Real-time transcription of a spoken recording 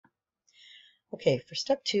Okay, for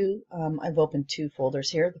step 2, I've opened 2 folders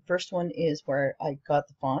here. The first one is where I got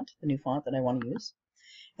the font, the new font that I want to use.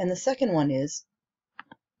 And the second one is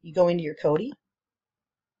you go into your Kodi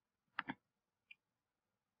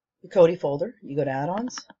folder, you go to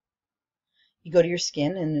add-ons, you go to your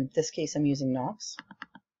skin, and in this case I'm using Nox.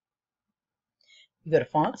 You go to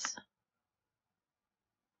fonts,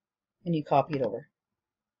 and you copy it over.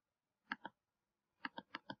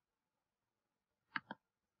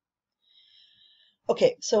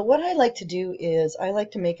 Okay, so what I like to do is I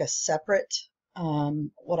like to make a separate,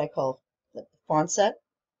 what I call the font set.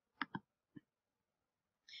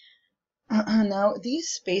 Now,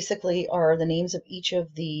 these basically are the names of each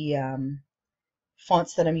of the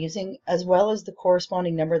fonts that I'm using, as well as the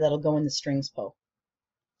corresponding number that'll go in the strings po.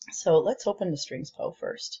 So let's open the strings po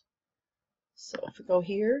first. So if we go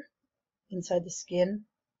here, inside the skin,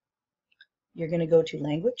 you're going to go to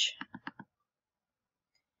language,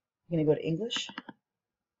 you're going to go to English,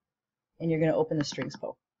 and you're going to open the strings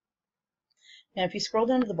po. Now if you scroll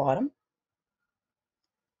down to the bottom,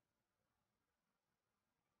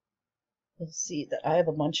 you'll see that I have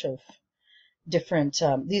a bunch of different,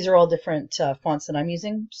 these are all different fonts that I'm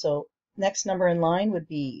using. So next number in line would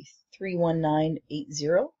be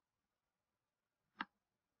 31980.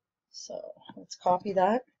 So let's copy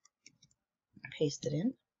that, paste it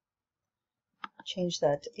in, change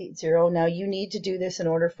that to 80. Now you need to do this in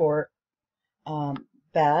order for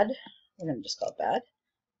bad, we're going to just call it bad,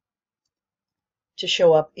 to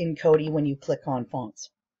show up in Kodi when you click on fonts.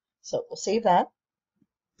 So we'll save that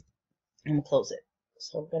and we'll close it.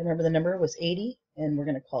 So we've got to remember the number was 80 and we're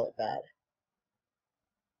going to call it bad.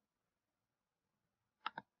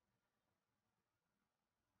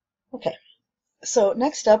 Okay, so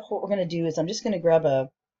next up what we're going to do is I'm just going to grab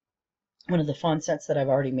one of the font sets that I've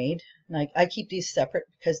already made. And I keep these separate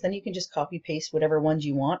because then you can just copy paste whatever ones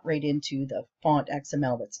you want right into the font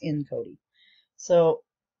XML that's in Kodi. So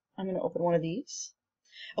I'm going to open one of these.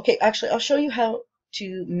 Okay, actually I'll show you how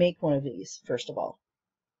to make one of these first of all.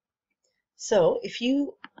 So if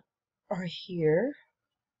you are here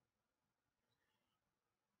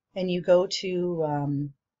and you go to,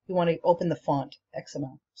 you want to open the font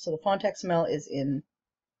XML. So the font XML is in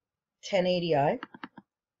 1080i.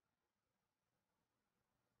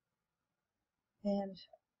 And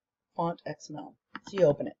font XML. So you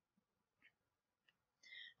open it.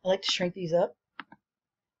 I like to shrink these up.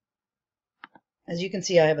 As you can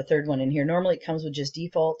see, I have a third one in here. Normally it comes with just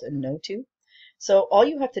default and no to. So all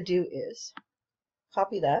you have to do is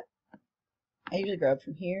copy that. I usually grab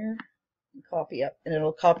from here and copy up, and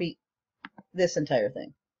it'll copy this entire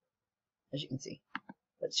thing, as you can see.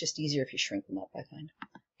 But it's just easier if you shrink them up, I find.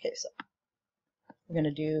 Okay, so we're going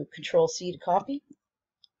to do Control C to copy.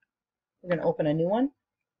 We're going to open a new one,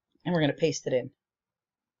 and we're going to paste it in.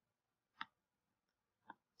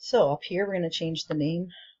 So up here, we're going to change the name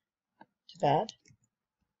to bad.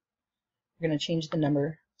 We're going to change the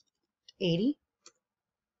number to 80.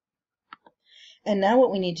 And now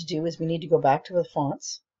what we need to do is we need to go back to the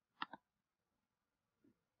fonts.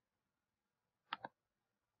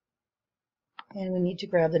 And we need to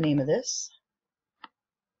grab the name of this.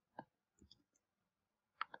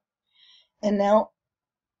 And now,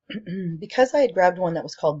 because I had grabbed one that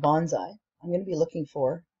was called Bonsai, I'm going to be looking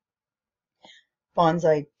for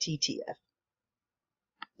Bonsai TTF.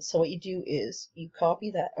 So what you do is you copy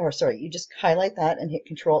that, or sorry, you just highlight that and hit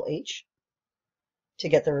Control H to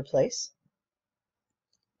get the replace.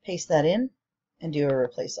 Paste that in and do a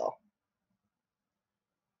replace all.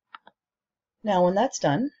 Now when that's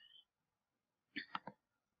done,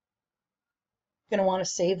 I'm going to want to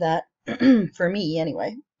save that, for me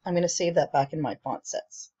anyway, I'm going to save that back in my font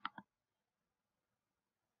sets.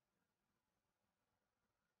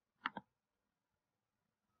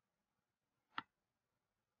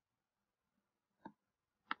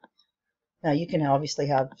 Now you can obviously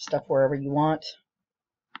have stuff wherever you want.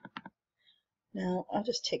 Now I'll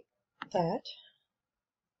just take that,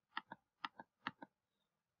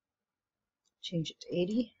 change it to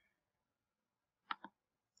 80,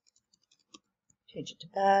 change it to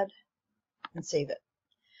bad, and save it.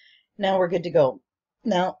 Now we're good to go.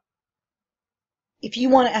 Now, if you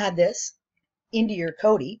want to add this into your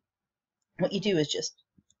Kodi, what you do is just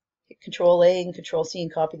hit Control A and Control C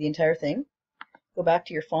and copy the entire thing. Go back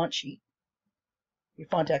to your font sheet, your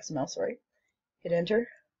font XML, sorry. Hit enter.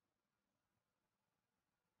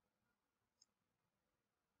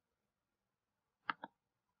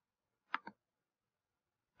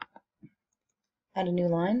 Add a new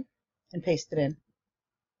line and paste it in.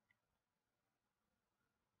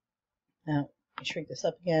 Now, shrink this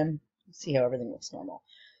up again, see how everything looks normal.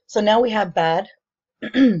 So now we have bad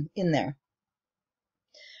in there.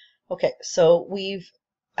 Okay, so we've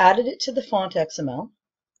added it to the font XML.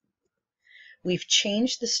 We've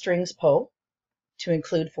changed the strings PO to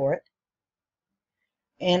include for it.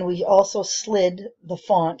 And we also slid the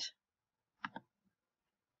font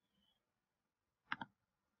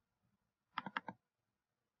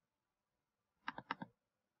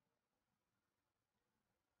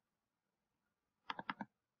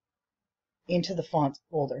into the font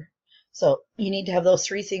folder. So you need to have those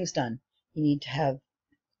three things done. You need to have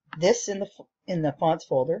this in the fonts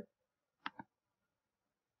folder.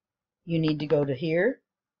 You need to go to here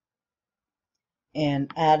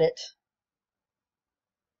and add it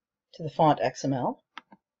to the font XML.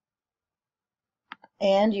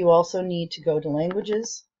 And you also need to go to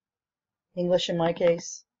languages, English in my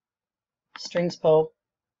case, strings PO,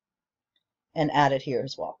 and add it here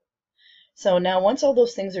as well. So now once all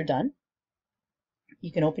those things are done,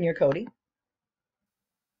 you can open your Kodi.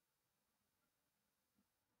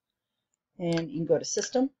 And you can go to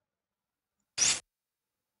System,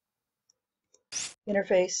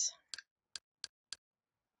 Interface,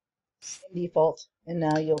 Default, and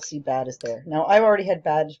now you'll see bad is there. Now I've already had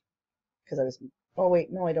bad because I was, oh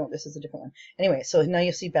wait, no I don't, this is a different one. Anyway, so now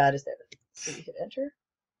you'll see bad is there. So you hit enter,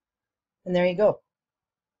 and there you go.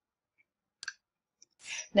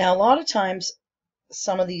 Now a lot of times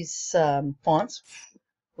some of these fonts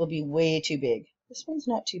will be way too big. This one's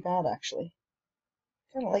not too bad actually.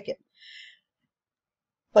 Kind of like it.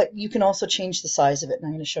 But you can also change the size of it, and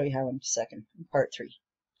I'm going to show you how in a second in part 3.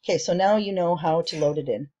 Okay, so now you know how to load it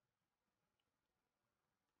in.